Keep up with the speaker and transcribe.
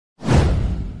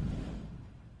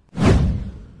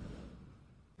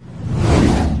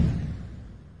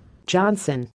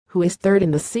Johnson, who is third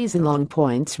in the season-long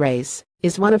points race,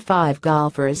 is one of 5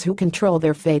 golfers who control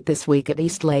their fate this week at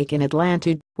East Lake in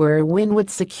Atlanta, where a win would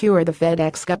secure the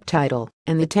FedEx Cup title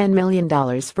and the $10 million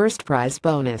first prize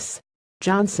bonus.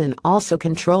 Johnson also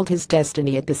controlled his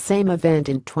destiny at the same event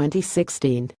in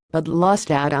 2016, but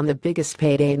lost out on the biggest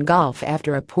payday in golf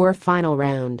after a poor final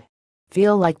round.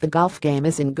 "Feel like the golf game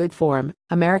is in good form,"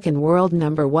 American world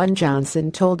number 1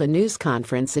 Johnson told a news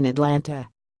conference in Atlanta.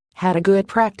 "Had a good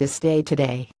practice day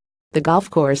today. The golf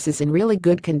course is in really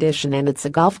good condition and it's a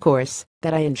golf course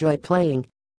that I enjoy playing."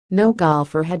 No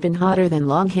golfer had been hotter than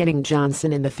long-hitting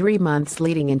Johnson in the 3 months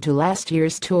leading into last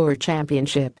year's Tour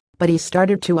Championship, but he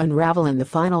started to unravel in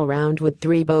the final round with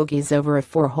 3 bogeys over a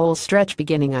 4-hole stretch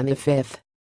beginning on the 5th.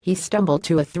 He stumbled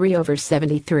to a 3 over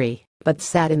 73, but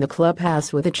sat in the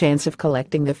clubhouse with a chance of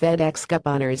collecting the FedEx Cup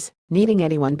honors, needing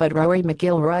anyone but Rory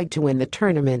McIlroy to win the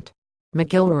tournament.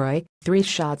 McIlroy, 3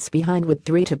 shots behind with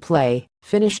 3 to play,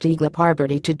 finished eagle par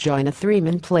birdie to join a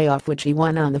 3-man playoff which he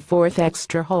won on the 4th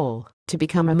extra hole to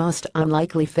become a most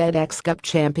unlikely FedEx Cup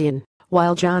champion,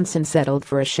 while Johnson settled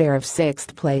for a share of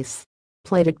 6th place.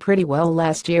 "Played it pretty well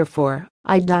last year for,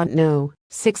 I don't know,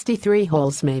 63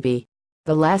 holes maybe.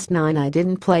 The last 9 I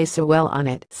didn't play so well on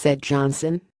it," said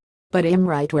Johnson. "But I'm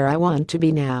right where I want to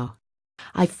be now.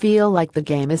 I feel like the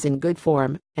game is in good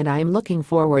form, and I'm looking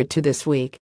forward to this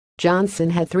week." Johnson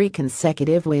had 3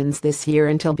 consecutive wins this year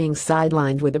until being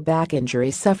sidelined with a back injury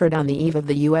suffered on the eve of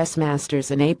the U.S. Masters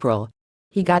in April.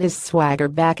 He got his swagger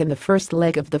back in the first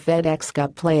leg of the FedEx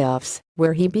Cup playoffs,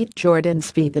 where he beat Jordan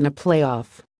Spieth in a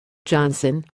playoff.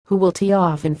 Johnson, who will tee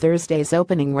off in Thursday's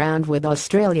opening round with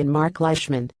Australian Mark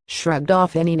Leishman, shrugged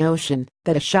off any notion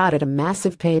that a shot at a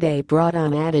massive payday brought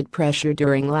on added pressure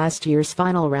during last year's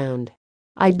final round.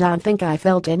 "I don't think I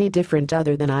felt any different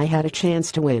other than I had a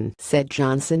chance to win," said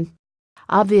Johnson.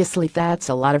 "Obviously that's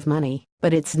a lot of money,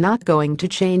 but it's not going to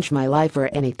change my life or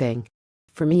anything.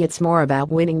 For me it's more about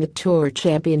winning the Tour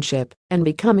Championship and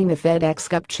becoming the FedEx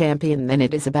Cup champion than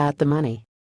it is about the money.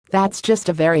 That's just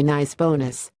a very nice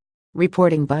bonus."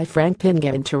 Reporting by Frank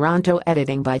Pinga in Toronto,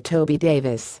 editing by Toby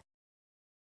Davis.